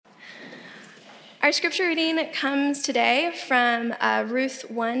Our scripture reading comes today from Ruth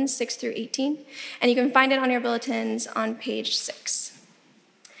 1, 6 through 18, and you can find it on your bulletins on page 6.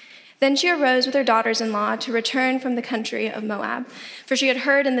 Then she arose with her daughters-in-law to return from the country of Moab, for she had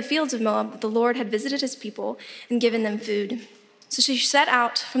heard in the fields of Moab that the Lord had visited his people and given them food. So she set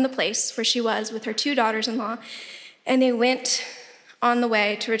out from the place where she was with her 2 daughters-in-law, and they went on the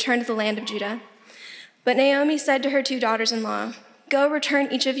way to return to the land of Judah. But Naomi said to her 2 daughters-in-law, "Go, return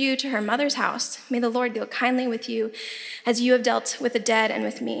each of you to her mother's house. May the Lord deal kindly with you as you have dealt with the dead and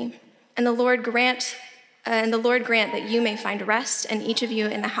with me. And the Lord grant that you may find rest, and each of you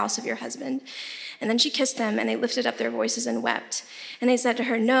in the house of your husband." And then she kissed them, and they lifted up their voices and wept. And they said to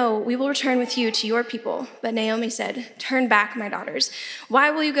her, "No, we will return with you to your people." But Naomi said, "Turn back, my daughters.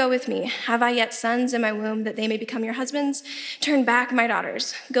 Why will you go with me? Have I yet sons in my womb that they may become your husbands? Turn back, my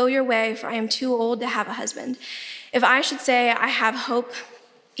daughters. Go your way, for I am too old to have a husband. If I should say I have hope,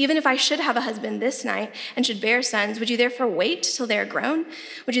 even if I should have a husband this night and should bear sons, would you therefore wait till they are grown?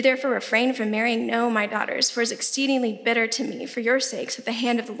 Would you therefore refrain from marrying? No, my daughters, for it is exceedingly bitter to me for your sakes that the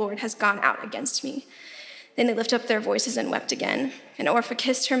hand of the Lord has gone out against me." Then they lifted up their voices and wept again. And Orpah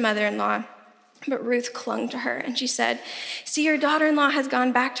kissed her mother-in-law, but Ruth clung to her, and she said, "See, your daughter-in-law has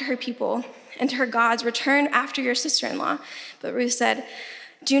gone back to her people and to her gods. Return after your sister-in-law." But Ruth said,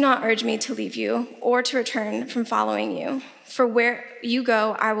 "Do not urge me to leave you or to return from following you. For where you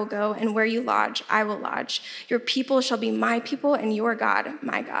go, I will go, and where you lodge, I will lodge. Your people shall be my people, and your God,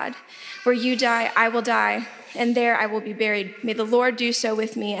 my God. Where you die, I will die, and there I will be buried. May the Lord do so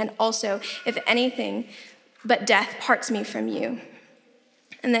with me, and also, if anything but death parts me from you."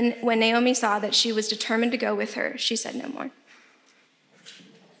 And then when Naomi saw that she was determined to go with her, she said no more.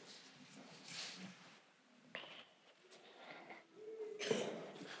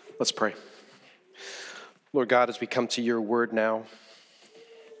 Let's pray. Lord God, as we come to your word now,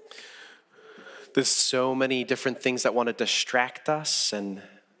 there's so many different things that want to distract us and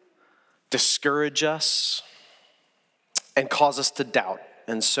discourage us and cause us to doubt.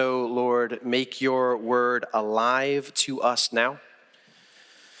 And so, Lord, make your word alive to us now.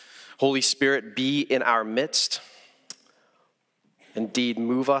 Holy Spirit, be in our midst. Indeed,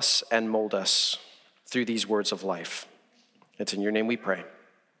 move us and mold us through these words of life. It's in your name we pray.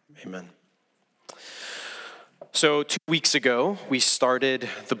 Amen. So 2 weeks ago, we started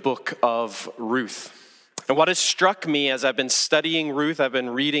the book of Ruth. And what has struck me as I've been studying Ruth, I've been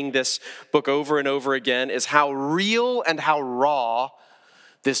reading this book over and over again, is how real and how raw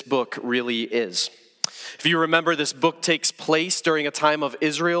this book really is. If you remember, this book takes place during a time of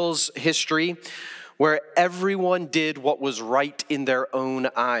Israel's history where everyone did what was right in their own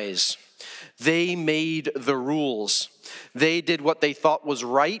eyes. They made the rules. They did what they thought was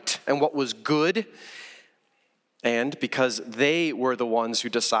right and what was good. And because they were the ones who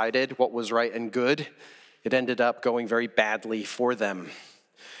decided what was right and good, it ended up going very badly for them.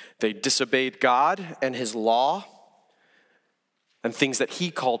 They disobeyed God and his law and things that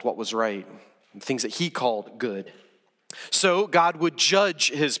he called what was right and things that he called good. So God would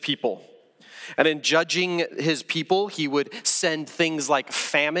judge his people. And in judging his people, he would send things like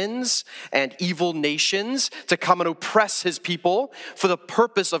famines and evil nations to come and oppress his people for the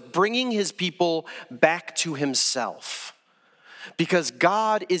purpose of bringing his people back to himself. Because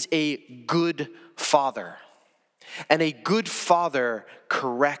God is a good father, and a good father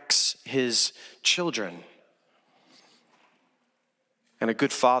corrects his children. And a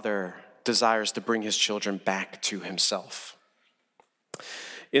good father desires to bring his children back to himself.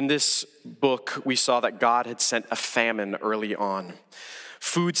 In this book, we saw that God had sent a famine early on.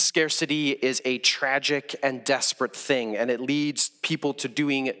 Food scarcity is a tragic and desperate thing, and it leads people to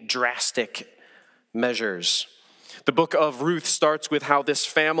doing drastic measures. The book of Ruth starts with how this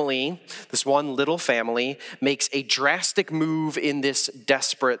family, this one little family, makes a drastic move in this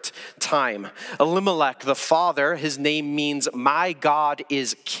desperate time. Elimelech, the father, his name means "my God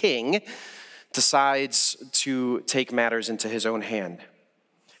is king," decides to take matters into his own hand.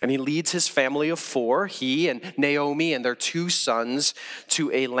 And he leads his family of 4, he and Naomi and their 2 sons,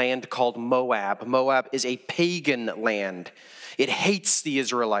 to a land called Moab. Moab is a pagan land. It hates the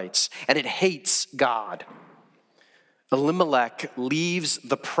Israelites, and it hates God. Elimelech leaves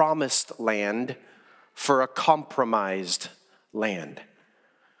the promised land for a compromised land.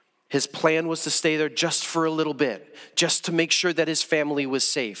 His plan was to stay there just for a little bit, just to make sure that his family was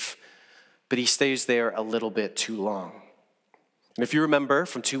safe. But he stays there a little bit too long. And if you remember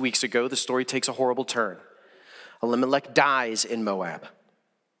from 2 weeks ago, the story takes a horrible turn. Elimelech dies in Moab.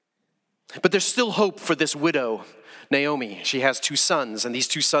 But there's still hope for this widow, Naomi. She has 2 sons, and these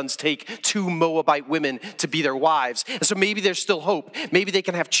 2 sons take 2 Moabite women to be their wives. And so maybe there's still hope. Maybe they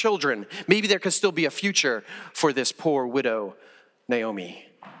can have children. Maybe there can still be a future for this poor widow, Naomi.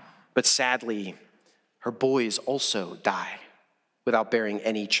 But sadly, her boys also die without bearing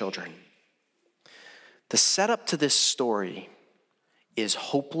any children. The setup to this story is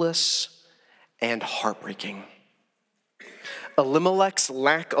hopeless and heartbreaking. Elimelech's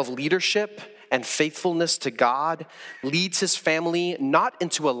lack of leadership and faithfulness to God leads his family not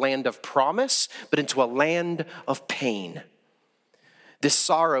into a land of promise, but into a land of pain. This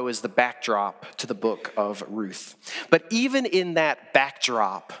sorrow is the backdrop to the book of Ruth. But even in that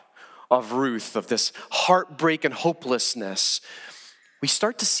backdrop of Ruth, of this heartbreak and hopelessness, we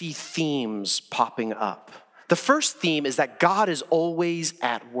start to see themes popping up. The first theme is that God is always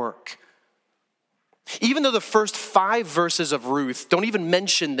at work. Even though the first 5 verses of Ruth don't even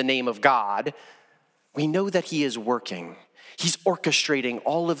mention the name of God, we know that he is working. He's orchestrating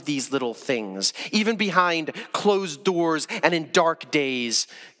all of these little things. Even behind closed doors and in dark days,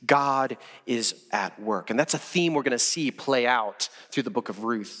 God is at work. And that's a theme we're going to see play out through the book of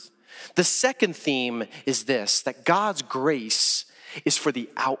Ruth. The second theme is this, that God's grace is for the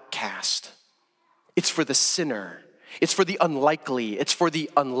outcast. It's for the sinner. It's for the unlikely. It's for the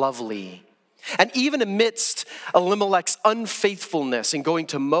unlovely. And even amidst Elimelech's unfaithfulness in going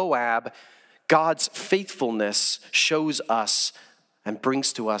to Moab, God's faithfulness shows us and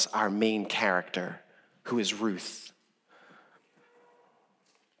brings to us our main character, who is Ruth.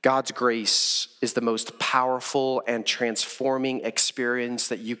 God's grace is the most powerful and transforming experience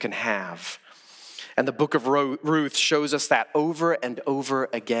that you can have. And the book of Ruth shows us that over and over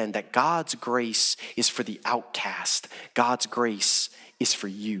again, that God's grace is for the outcast. God's grace is for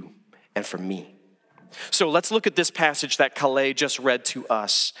you and for me. So let's look at this passage that Calais just read to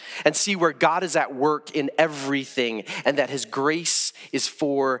us and see where God is at work in everything and that his grace is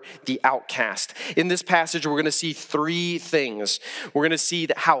for the outcast. In this passage, we're going to see 3 things. We're going to see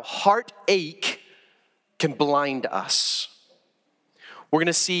that how heartache can blind us. We're going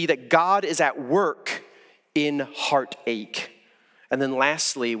to see that God is at work in heartache. And then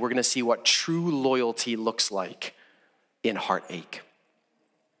lastly, we're going to see what true loyalty looks like in heartache.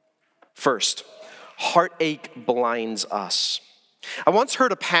 First, heartache blinds us. I once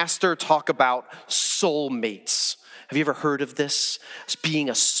heard a pastor talk about soulmates. Have you ever heard of this? As being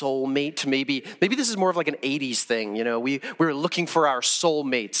a soulmate? Maybe this is more of like an 80s thing. You know, we're looking for our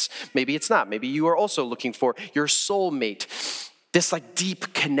soulmates. Maybe it's not. Maybe you are also looking for your soulmate. This like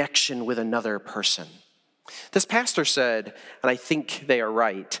deep connection with another person. This pastor said, and I think they are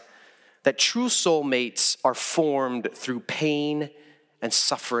right, that true soulmates are formed through pain and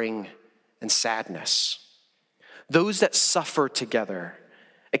suffering and sadness. Those that suffer together,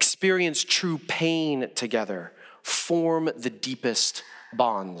 experience true pain together, form the deepest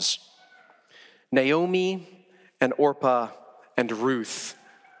bonds. Naomi and Orpah and Ruth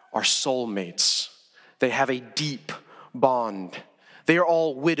are soulmates. They have a deep bond. They are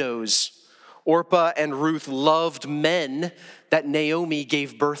all widows. Orpah and Ruth loved men that Naomi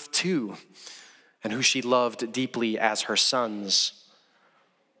gave birth to and who she loved deeply as her sons.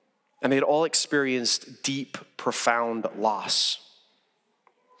 And they had all experienced deep, profound loss.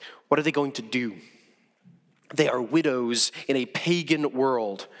 What are they going to do? They are widows in a pagan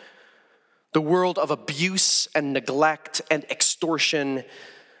world, the world of abuse and neglect and extortion.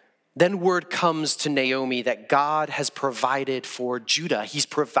 Then word comes to Naomi that God has provided for Judah. He's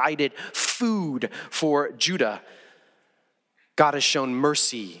provided food for Judah. God has shown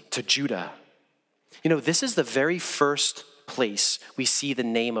mercy to Judah. You know, this is the very first place we see the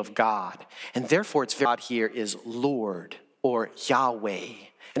name of God. And therefore, God here is Lord or Yahweh.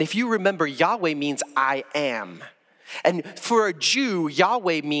 And if you remember, Yahweh means I am. And for a Jew,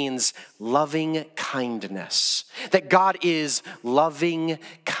 Yahweh means loving kindness. That God is loving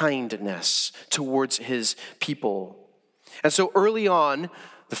kindness towards his people. And so early on,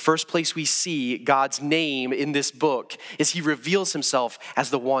 the first place we see God's name in this book is he reveals himself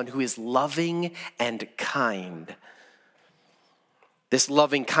as the one who is loving and kind. This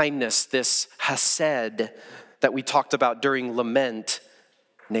loving kindness, this hesed that we talked about during lament,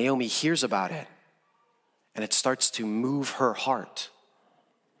 Naomi hears about it. And it starts to move her heart.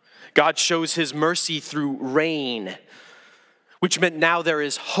 God shows his mercy through rain, which meant now there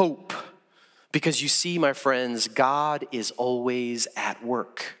is hope. Because you see, my friends, God is always at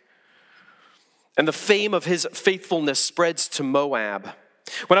work. And the fame of his faithfulness spreads to Moab.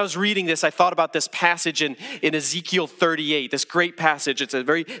 When I was reading this, I thought about this passage in Ezekiel 38, this great passage. It's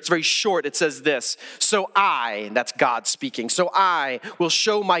very short. It says this: "So I," and that's God speaking, "so I will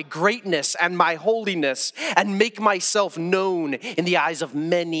show my greatness and my holiness and make myself known in the eyes of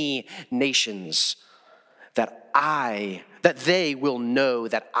many nations, that they will know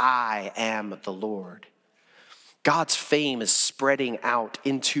that I am the Lord." God's fame is spreading out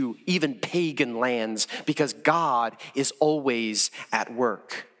into even pagan lands because God is always at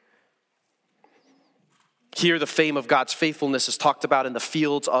work. Here, the fame of God's faithfulness is talked about in the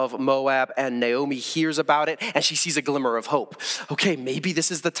fields of Moab, and Naomi hears about it, and she sees a glimmer of hope. Okay, maybe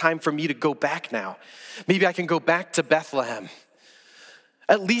this is the time for me to go back now. Maybe I can go back to Bethlehem.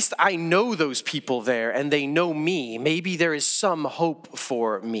 At least I know those people there, and they know me. Maybe there is some hope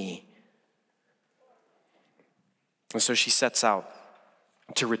for me. And so she sets out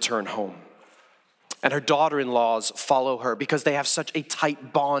to return home. And her daughter-in-laws follow her because they have such a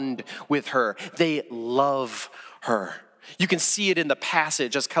tight bond with her. They love her. You can see it in the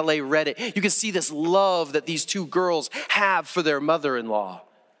passage as Calais read it. You can see this love that these two girls have for their mother-in-law.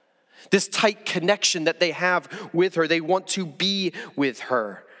 This tight connection that they have with her. They want to be with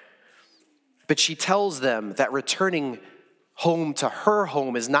her. But she tells them that returning home to her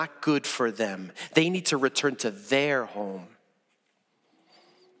home is not good for them. They need to return to their home.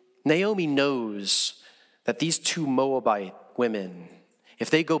 Naomi knows that these two Moabite women,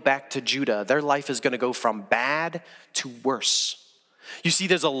 if they go back to Judah, their life is going to go from bad to worse. You see,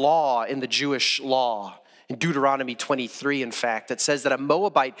 there's a law in the Jewish law, in Deuteronomy 23, in fact, that says that a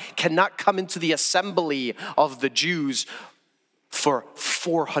Moabite cannot come into the assembly of the Jews for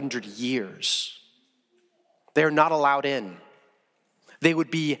 400 years. They are not allowed in. They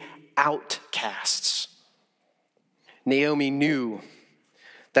would be outcasts. Naomi knew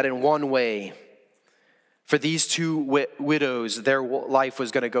that in one way, for these two widows, their life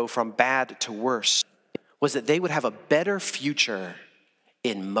was going to go from bad to worse, was that they would have a better future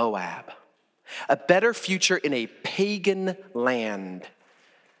in Moab, a better future in a pagan land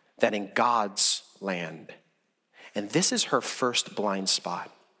than in God's land. And this is her first blind spot.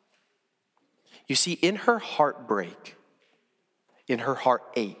 You see, in her heartbreak, in her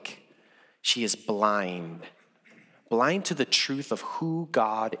heartache, she is blind to the truth of who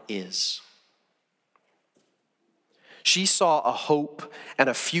God is. She saw a hope and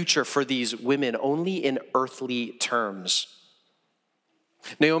a future for these women only in earthly terms.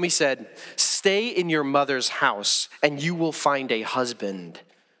 Naomi said, "Stay in your mother's house and you will find a husband."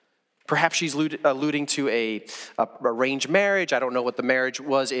 Perhaps she's alluding to a arranged marriage. I don't know what the marriage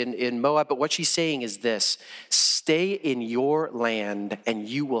was in Moab, but what she's saying is this: stay in your land and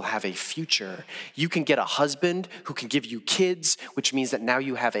you will have a future. You can get a husband who can give you kids, which means that now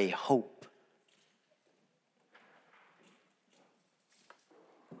you have a hope.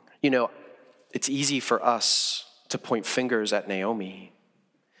 You know, it's easy for us to point fingers at Naomi,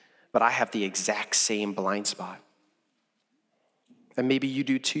 but I have the exact same blind spot. And maybe you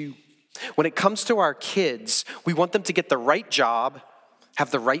do too. When it comes to our kids, we want them to get the right job, have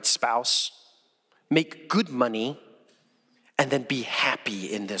the right spouse, make good money, and then be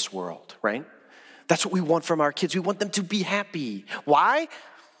happy in this world, right? That's what we want from our kids. We want them to be happy. Why?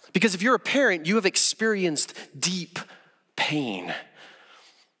 Because if you're a parent, you have experienced deep pain,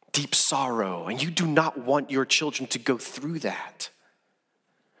 deep sorrow, and you do not want your children to go through that.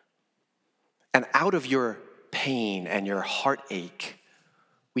 And out of your pain and your heartache,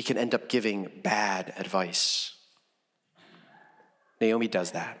 we can end up giving bad advice. Naomi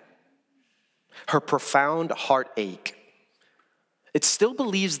does that. Her profound heartache, it still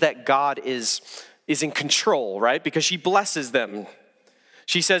believes that God is in control, right? Because she blesses them.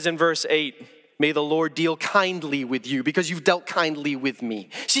 She says in verse 8, "May the Lord deal kindly with you because you've dealt kindly with me."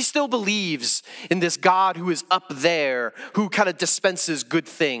 She still believes in this God who is up there, who kind of dispenses good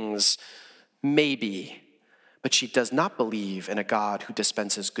things. Maybe. But she does not believe in a God who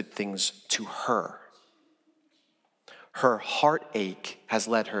dispenses good things to her. Her heartache has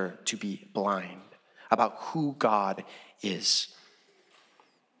led her to be blind about who God is.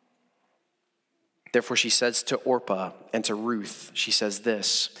 Therefore, she says to Orpah and to Ruth, she says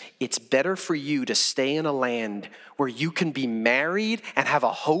this: "It's better for you to stay in a land where you can be married and have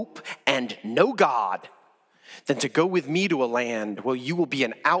a hope and know God than to go with me to a land where you will be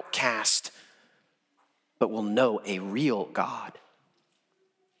an outcast but will know a real God."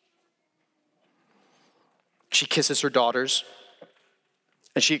 She kisses her daughters,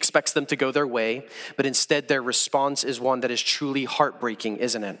 and she expects them to go their way, but instead their response is one that is truly heartbreaking,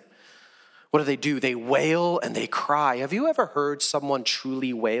 isn't it? What do? They wail and they cry. Have you ever heard someone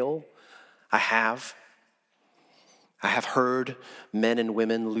truly wail? I have. I have heard men and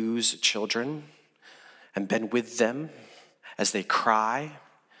women lose children and been with them as they cry.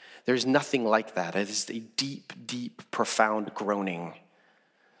 There's nothing like that. It is a deep, deep, profound groaning.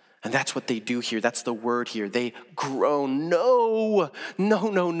 And that's what they do here. That's the word here. They groan. No.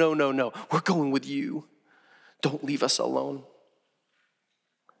 We're going with you. Don't leave us alone.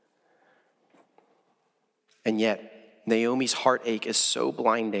 And yet, Naomi's heartache is so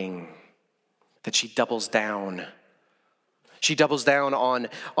blinding that she doubles down. She doubles down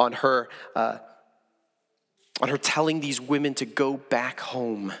on her telling these women to go back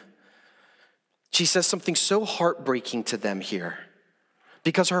home. She says something so heartbreaking to them here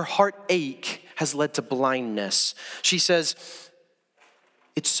because her heartache has led to blindness. She says,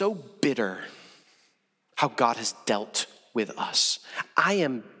 it's so bitter how God has dealt with us. I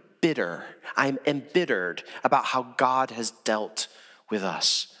am bitter. I'm embittered about how God has dealt with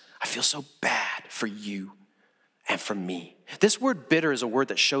us. I feel so bad for you and for me. This word bitter is a word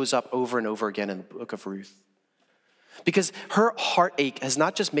that shows up over and over again in the book of Ruth. Because her heartache has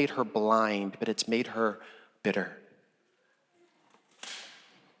not just made her blind, but it's made her bitter.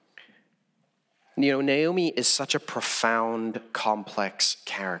 You know, Naomi is such a profound, complex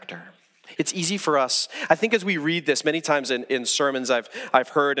character. It's easy for us, I think as we read this many times in sermons I've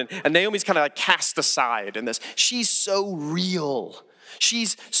heard, and Naomi's kind of like cast aside in this. She's so real.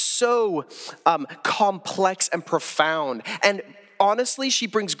 She's so complex and profound. And honestly, she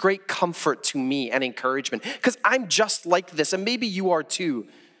brings great comfort to me and encouragement because I'm just like this, and maybe you are too.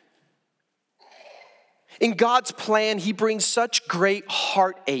 In God's plan, he brings such great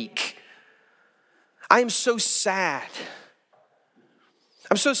heartache. I am so sad.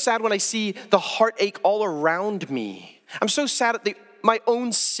 I'm so sad when I see the heartache all around me. I'm so sad at my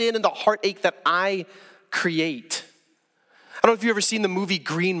own sin and the heartache that I create. I don't know if you've ever seen the movie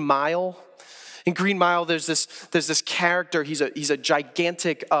Green Mile. In Green Mile, there's this character. He's a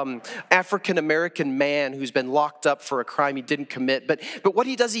gigantic African-American man who's been locked up for a crime he didn't commit. But what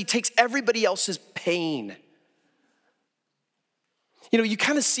he does, he takes everybody else's pain. You know, you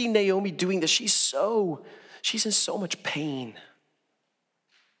kind of see Naomi doing this. She's in so much pain.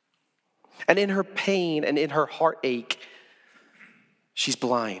 And in her pain and in her heartache, she's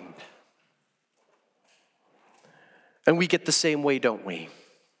blind. And we get the same way, don't we?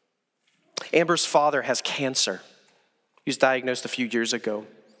 Amber's father has cancer. He was diagnosed a few years ago.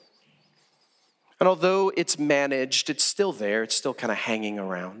 And although it's managed, it's still there. It's still kind of hanging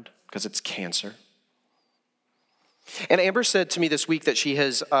around because it's cancer. And Amber said to me this week that she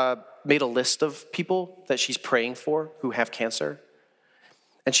has made a list of people that she's praying for who have cancer.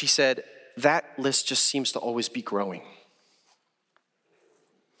 And she said, that list just seems to always be growing.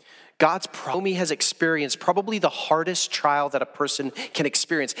 Naomi has experienced probably the hardest trial that a person can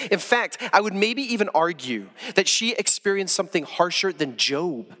experience. In fact, I would maybe even argue that she experienced something harsher than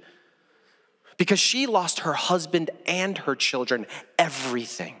Job because she lost her husband and her children,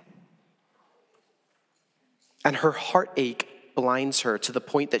 everything. And her heartache blinds her to the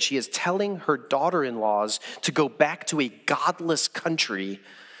point that she is telling her daughter-in-laws to go back to a godless country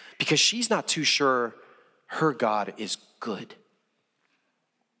because she's not too sure her God is good.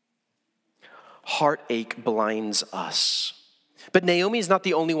 Heartache blinds us. But Naomi is not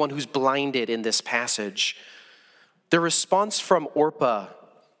the only one who's blinded in this passage. The response from Orpah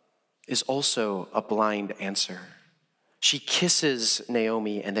is also a blind answer. She kisses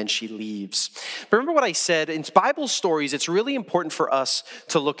Naomi and then she leaves. Remember what I said? In Bible stories, it's really important for us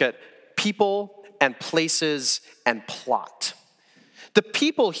to look at people and places and plot. The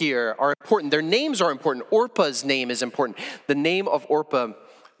people here are important. Their names are important. Orpah's name is important. The name of Orpah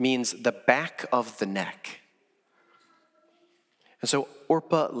means the back of the neck. And so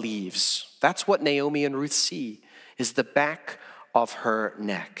Orpah leaves. That's what Naomi and Ruth see, is the back of her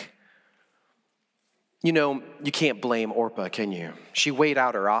neck. You know, you can't blame Orpah, can you? She weighed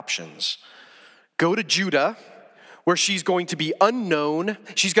out her options. Go to Judah, where she's going to be unknown,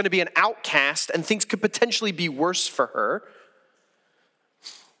 she's going to be an outcast, and things could potentially be worse for her.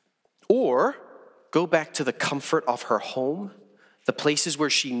 Or go back to the comfort of her home, the places where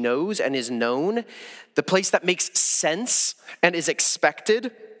she knows and is known, the place that makes sense and is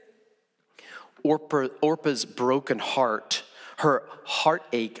expected. Orpah's broken heart, her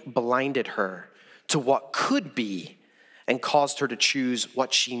heartache blinded her to what could be and caused her to choose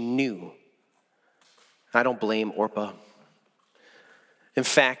what she knew. I don't blame Orpah. In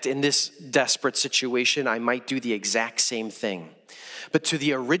fact, in this desperate situation, I might do the exact same thing. But to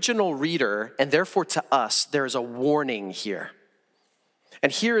the original reader, and therefore to us, there is a warning here.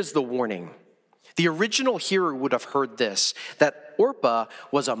 And here is the warning. The original hearer would have heard this, that Orpah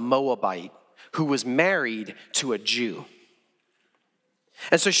was a Moabite who was married to a Jew.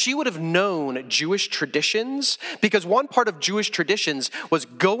 And so she would have known Jewish traditions, because one part of Jewish traditions was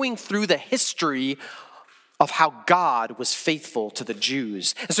going through the history of how God was faithful to the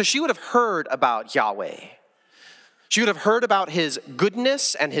Jews. And so she would have heard about Yahweh. She would have heard about his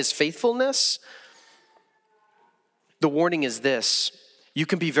goodness and his faithfulness. The warning is this: you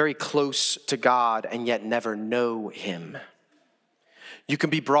can be very close to God and yet never know him. You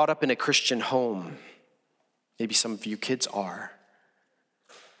can be brought up in a Christian home. Maybe some of you kids are.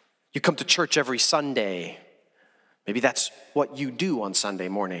 You come to church every Sunday. Maybe that's what you do on Sunday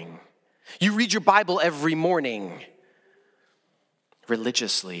morning. You read your Bible every morning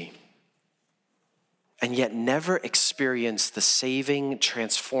religiously, and yet never experience the saving,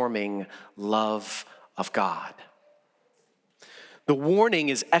 transforming love of God. The warning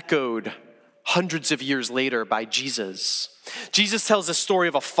is echoed hundreds of years later by Jesus. Jesus tells the story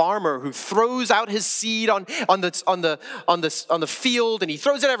of a farmer who throws out his seed on the field, and he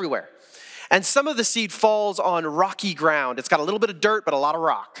throws it everywhere. And some of the seed falls on rocky ground. It's got a little bit of dirt, but a lot of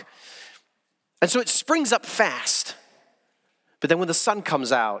rock. And so it springs up fast. But then when the sun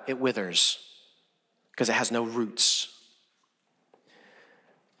comes out, it withers because it has no roots.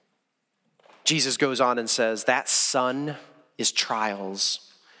 Jesus goes on and says, that sun is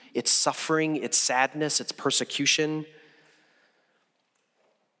trials. It's suffering, it's sadness, it's persecution.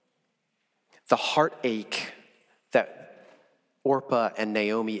 The heartache that Orpah and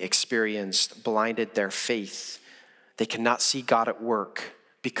Naomi experienced blinded their faith. They cannot see God at work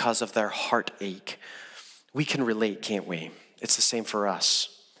because of their heartache. We can relate, can't we? It's the same for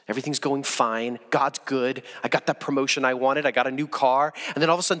us. Everything's going fine. God's good. I got that promotion I wanted. I got a new car. And then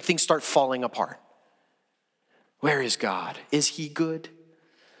all of a sudden things start falling apart. Where is God? Is he good?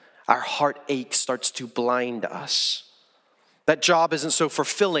 Our heartache starts to blind us. That job isn't so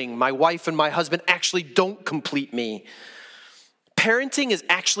fulfilling. My wife and my husband actually don't complete me. Parenting is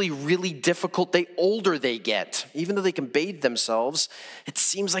actually really difficult the older they get. Even though they can bathe themselves, it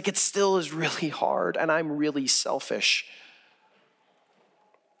seems like it still is really hard, and I'm really selfish.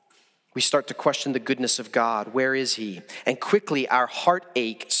 We start to question the goodness of God. Where is he? And quickly our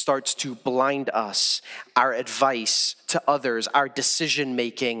heartache starts to blind us, our advice to others, our decision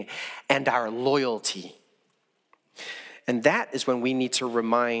making, and our loyalty. And that is when we need to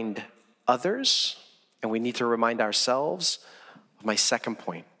remind others, and we need to remind ourselves of my second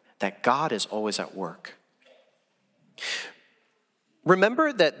point, that God is always at work.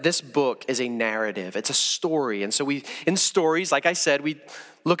 Remember that this book is a narrative. It's a story. And so in stories, like I said, we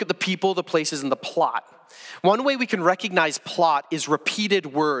look at the people, the places, and the plot. One way we can recognize plot is repeated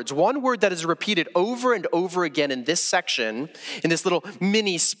words. One word that is repeated over and over again in this section, in this little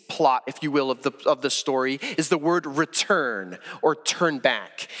mini plot, if you will, of the story, is the word return or turn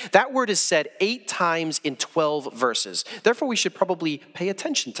back. That word is said 8 times in 12 verses. Therefore, we should probably pay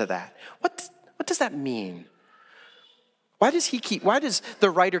attention to that. What does that mean? Why does the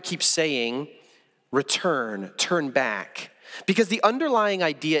writer keep saying return, turn back? Because the underlying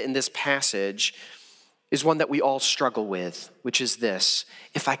idea in this passage is one that we all struggle with, which is this: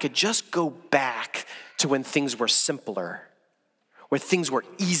 if I could just go back to when things were simpler, where things were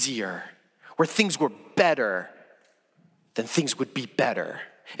easier, where things were better, then things would be better.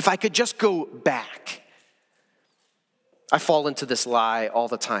 If I could just go back. I fall into this lie all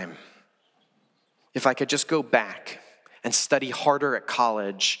the time. If I could just go back and study harder at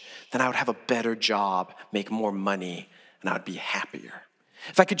college, then I would have a better job, make more money, and I would be happier.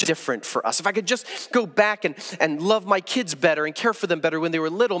 If I could just different for us, if I could just go back and love my kids better and care for them better when they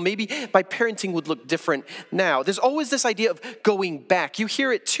were little, maybe my parenting would look different now. There's always this idea of going back. You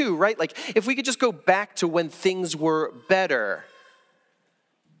hear it too, right? Like if we could just go back to when things were better.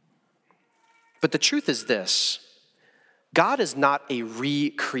 But the truth is this: God is not a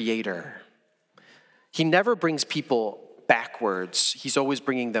recreator. He never brings people backwards. He's always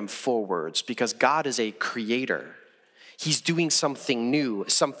bringing them forwards because God is a creator. He's doing something new,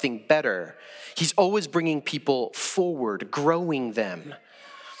 something better. He's always bringing people forward, growing them.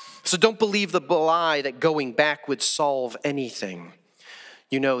 So don't believe the lie that going back would solve anything.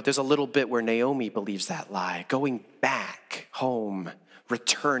 You know, there's a little bit where Naomi believes that lie. Going back home,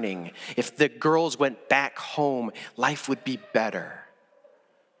 returning. If the girls went back home, life would be better.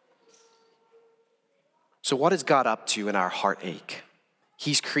 So what is God up to in our heartache?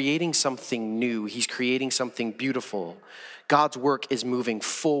 He's creating something new. He's creating something beautiful. God's work is moving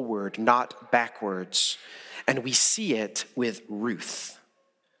forward, not backwards. And we see it with Ruth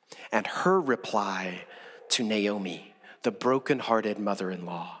and her reply to Naomi, the brokenhearted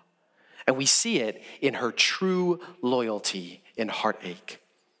mother-in-law. And we see it in her true loyalty in heartache.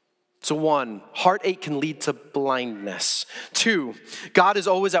 So 1, heartache can lead to blindness. 2, God is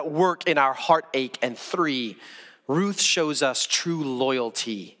always at work in our heartache. And 3, Ruth shows us true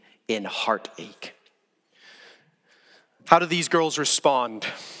loyalty in heartache. How do these girls respond?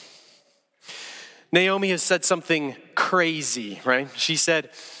 Naomi has said something crazy, right? She said,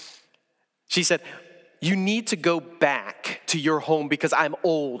 you need to go back to your home because I'm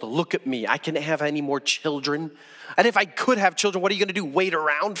old. Look at me. I can't have any more children. And if I could have children, what are you going to do? Wait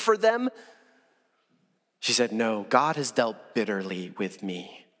around for them? She said, no, God has dealt bitterly with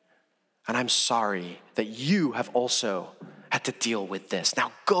me. And I'm sorry that you have also had to deal with this.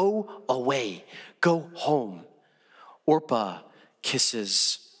 Now go away. Go home. Orpah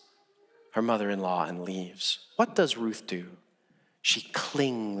kisses her mother-in-law and leaves. What does Ruth do? She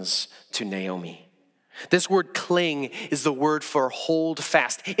clings to Naomi. This word cling is the word for hold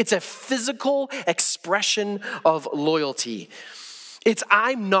fast. It's a physical expression of loyalty. It's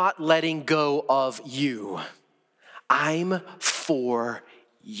I'm not letting go of you. I'm for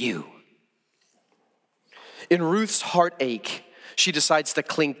you. In Ruth's heartache, she decides to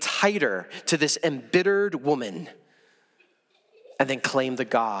cling tighter to this embittered woman and then claim the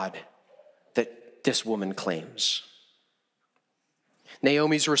God that this woman claims.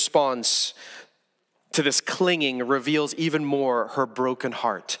 Naomi's response to this clinging reveals even more her broken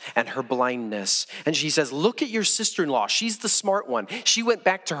heart and her blindness. And she says, look at your sister-in-law. She's the smart one. She went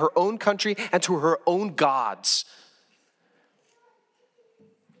back to her own country and to her own gods.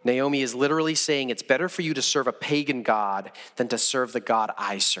 Naomi is literally saying it's better for you to serve a pagan God than to serve the God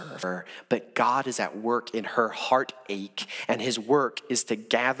I serve. But God is at work in her heartache, and his work is to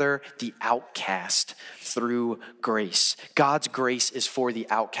gather the outcast through grace. God's grace is for the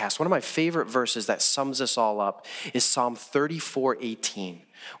outcast. One of my favorite verses that sums this all up is Psalm 34:18,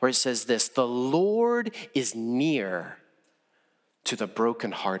 where it says this, the Lord is near to the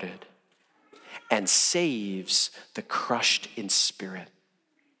brokenhearted and saves the crushed in spirit.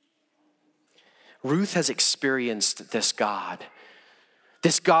 Ruth has experienced this God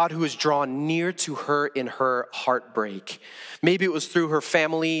who has drawn near to her in her heartbreak. Maybe it was through her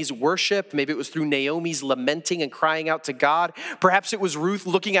family's worship. Maybe it was through Naomi's lamenting and crying out to God. Perhaps it was Ruth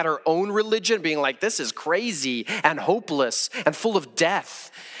looking at her own religion, being like, this is crazy and hopeless and full of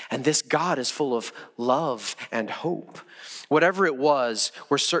death. And this God is full of love and hope. Whatever it was,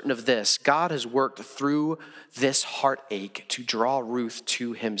 we're certain of this. God has worked through this heartache to draw Ruth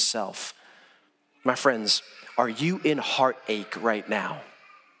to himself. My friends, are you in heartache right now?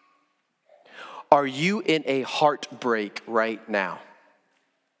 Are you in a heartbreak right now?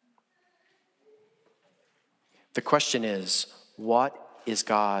 The question is, what is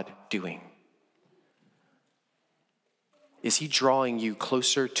God doing? Is he drawing you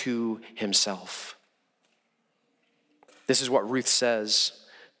closer to himself? This is what Ruth says.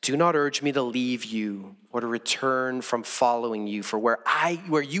 Do not urge me to leave you or to return from following you, for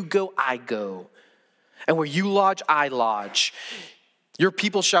where you go, I go. And where you lodge, I lodge. Your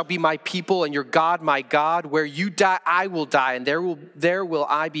people shall be my people, and your God, my God. Where you die, I will die, and there will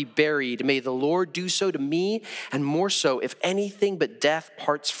I be buried. May the Lord do so to me, and more so, if anything but death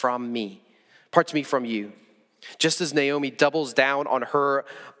parts me from you. Just as Naomi doubles down on her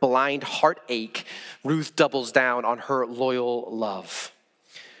blind heartache, Ruth doubles down on her loyal love.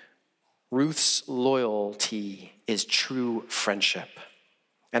 Ruth's loyalty is true friendship.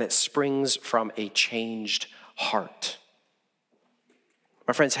 And it springs from a changed heart.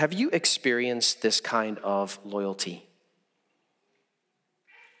 My friends, have you experienced this kind of loyalty?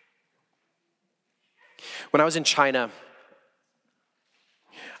 When I was in China,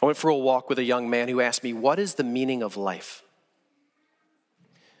 I went for a walk with a young man who asked me, what is the meaning of life?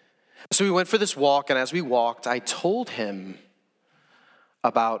 So we went for this walk, and as we walked, I told him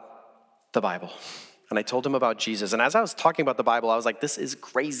about the Bible. And I told him about Jesus. And as I was talking about the Bible, I was like, this is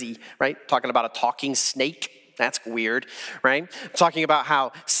crazy, right? Talking about a talking snake. That's weird, right? Talking about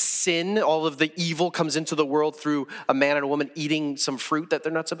how sin, all of the evil comes into the world through a man and a woman eating some fruit that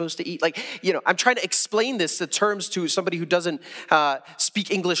they're not supposed to eat. I'm trying to explain the terms to somebody who doesn't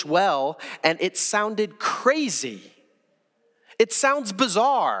speak English well, and it sounded crazy. It sounds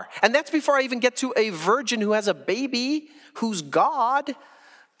bizarre. And that's before I even get to a virgin who has a baby who's God.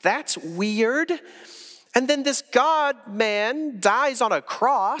 That's weird. And then this God man dies on a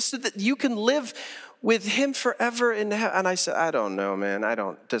cross so that you can live with him forever in heaven. And I said, I don't know, man.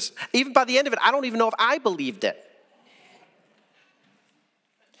 Even by the end of it, I don't even know if I believed it.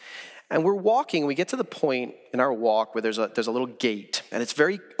 And we're walking, we get to the point in our walk where there's a little gate, and it's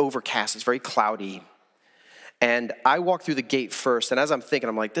very overcast, it's very cloudy. And I walk through the gate first, and as I'm thinking,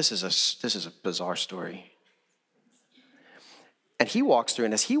 I'm like, this is a bizarre story. And he walks through,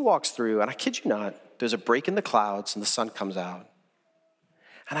 and as he walks through, and I kid you not, there's a break in the clouds and the sun comes out.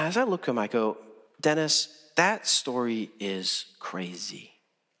 And as I look at him, I go, Dennis, that story is crazy.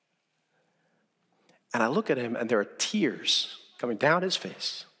 And I look at him and there are tears coming down his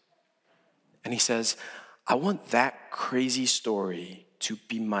face. And he says, I want that crazy story to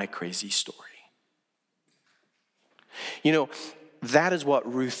be my crazy story. You know, that is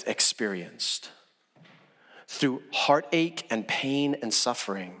what Ruth experienced. Through heartache and pain and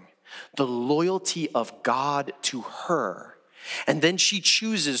suffering, the loyalty of God to her. And then she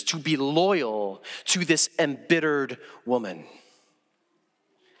chooses to be loyal to this embittered woman.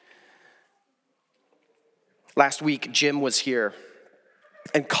 Last week, Jim was here,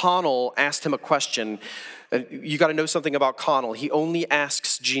 and Connell asked him a question. You got to know something about Connell. He only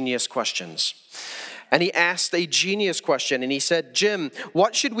asks genius questions. And he asked a genius question, and he said, Jim,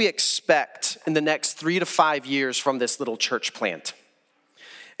 what should we expect in the next 3 to 5 years from this little church plant?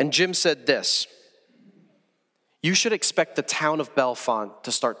 And Jim said this, you should expect the town of Bellefonte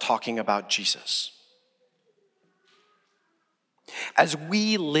to start talking about Jesus. As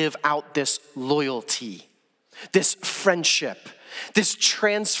we live out this loyalty, this friendship, this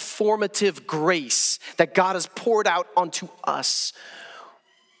transformative grace that God has poured out onto us,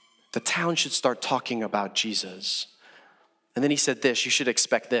 the town should start talking about Jesus. And then he said this, you should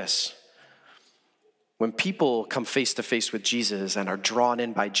expect this. When people come face to face with Jesus and are drawn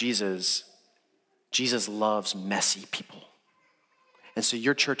in by Jesus, Jesus loves messy people. And so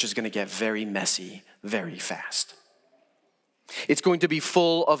your church is going to get very messy very fast. It's going to be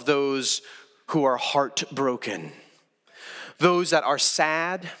full of those who are heartbroken, those that are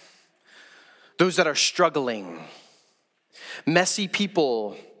sad, those that are struggling. Messy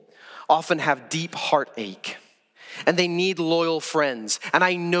people often have deep heartache, and they need loyal friends. And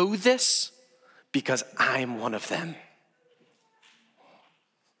I know this because I'm one of them.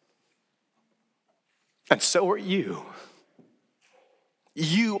 And so are you.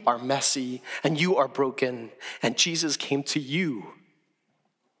 You are messy, and you are broken, and Jesus came to you.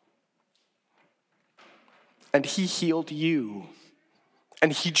 And he healed you,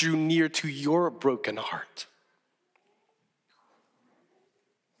 and he drew near to your broken heart.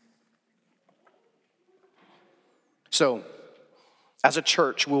 So, as a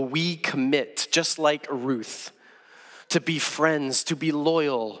church, will we commit, just like Ruth, to be friends, to be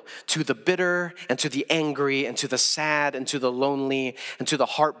loyal to the bitter and to the angry and to the sad and to the lonely and to the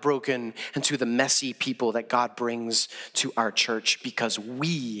heartbroken and to the messy people that God brings to our church because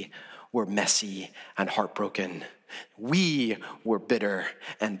we were messy and heartbroken. We were bitter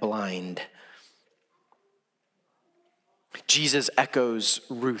and blind. Jesus echoes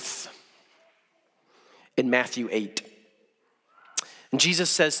Ruth in Matthew 8. And Jesus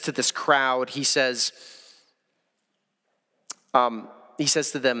says to this crowd, he says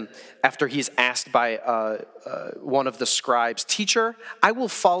to them after he's asked by one of the scribes, "Teacher, I will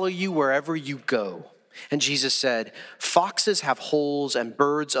follow you wherever you go." And Jesus said, "Foxes have holes and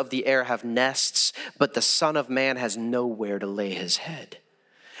birds of the air have nests, but the Son of Man has nowhere to lay his head."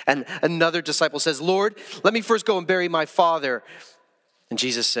 And another disciple says, "Lord, let me first go and bury my father." And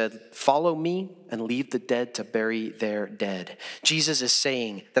Jesus said, "Follow me and leave the dead to bury their dead." Jesus is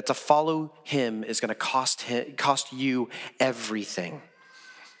saying that to follow him is going to cost you everything.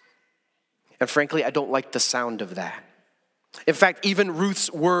 And frankly, I don't like the sound of that. In fact, even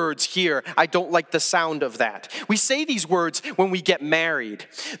Ruth's words here, I don't like the sound of that. We say these words when we get married.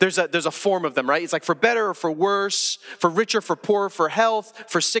 There's a form of them, right? It's like for better or for worse, for richer, for poorer, for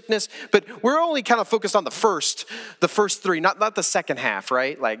health, for sickness. But we're only kind of focused on the first three, not the second half,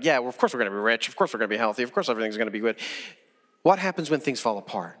 right? Like, yeah, well, of course we're going to be rich. Of course we're going to be healthy. Of course everything's going to be good. What happens when things fall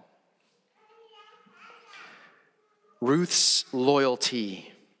apart? Ruth's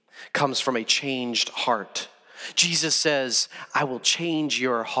loyalty comes from a changed heart. Jesus says, "I will change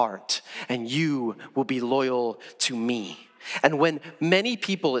your heart and you will be loyal to me." And when many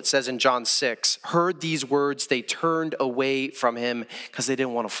people, it says in John 6, heard these words, they turned away from him because they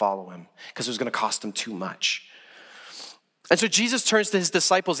didn't want to follow him because it was going to cost them too much. And so Jesus turns to his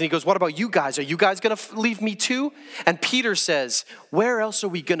disciples and he goes, "What about you guys? Are you guys going to leave me too?" And Peter says, "Where else are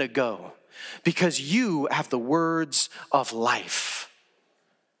we going to go? Because you have the words of life."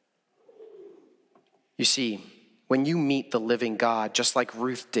 You see, when you meet the living God, just like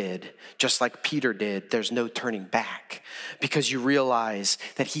Ruth did, just like Peter did, there's no turning back because you realize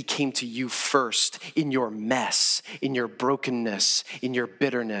that he came to you first in your mess, in your brokenness, in your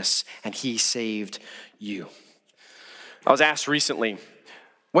bitterness, and he saved you. I was asked recently,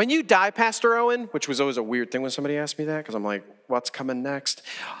 when you die, Pastor Owen, which was always a weird thing when somebody asked me that because I'm like, what's coming next?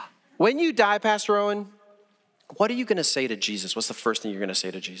 When you die, Pastor Owen, what are you going to say to Jesus? What's the first thing you're going to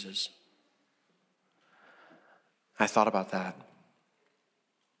say to Jesus? I thought about that.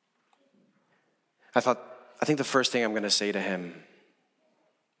 I think the first thing I'm going to say to him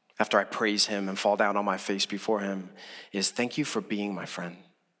after I praise him and fall down on my face before him is thank you for being my friend.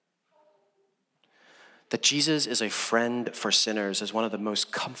 That Jesus is a friend for sinners is one of the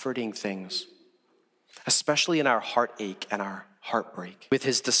most comforting things, especially in our heartache and our heartbreak. With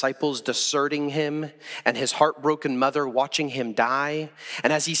his disciples deserting him and his heartbroken mother watching him die.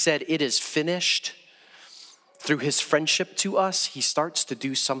 And as he said, it is finished. Through his friendship to us, he starts to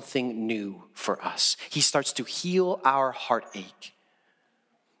do something new for us. He starts to heal our heartache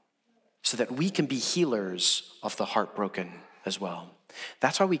so that we can be healers of the heartbroken as well.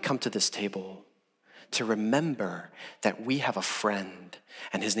 That's why we come to this table, to remember that we have a friend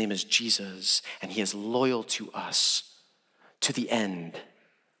and his name is Jesus and he is loyal to us to the end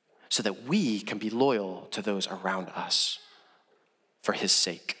so that we can be loyal to those around us for his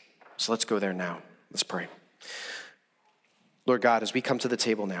sake. So let's go there now. Let's pray. Lord God, as we come to the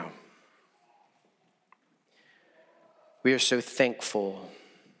table now, we are so thankful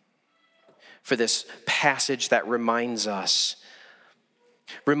for this passage that reminds us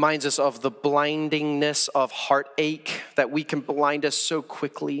of the blindingness of heartache, that we can blind us so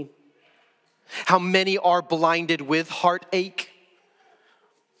quickly. How many are blinded with heartache,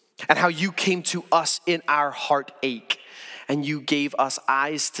 and how you came to us in our heartache, and you gave us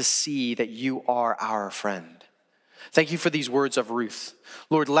eyes to see that you are our friend. Thank you for these words of Ruth.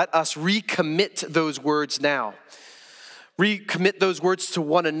 Lord, let us recommit those words now. Recommit those words to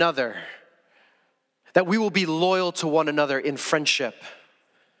one another, that we will be loyal to one another in friendship.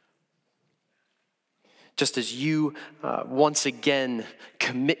 Just as you once again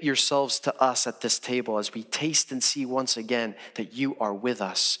commit yourselves to us at this table, as we taste and see once again that you are with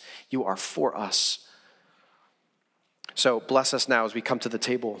us, you are for us. So bless us now as we come to the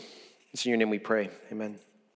table. It's in your name we pray. Amen.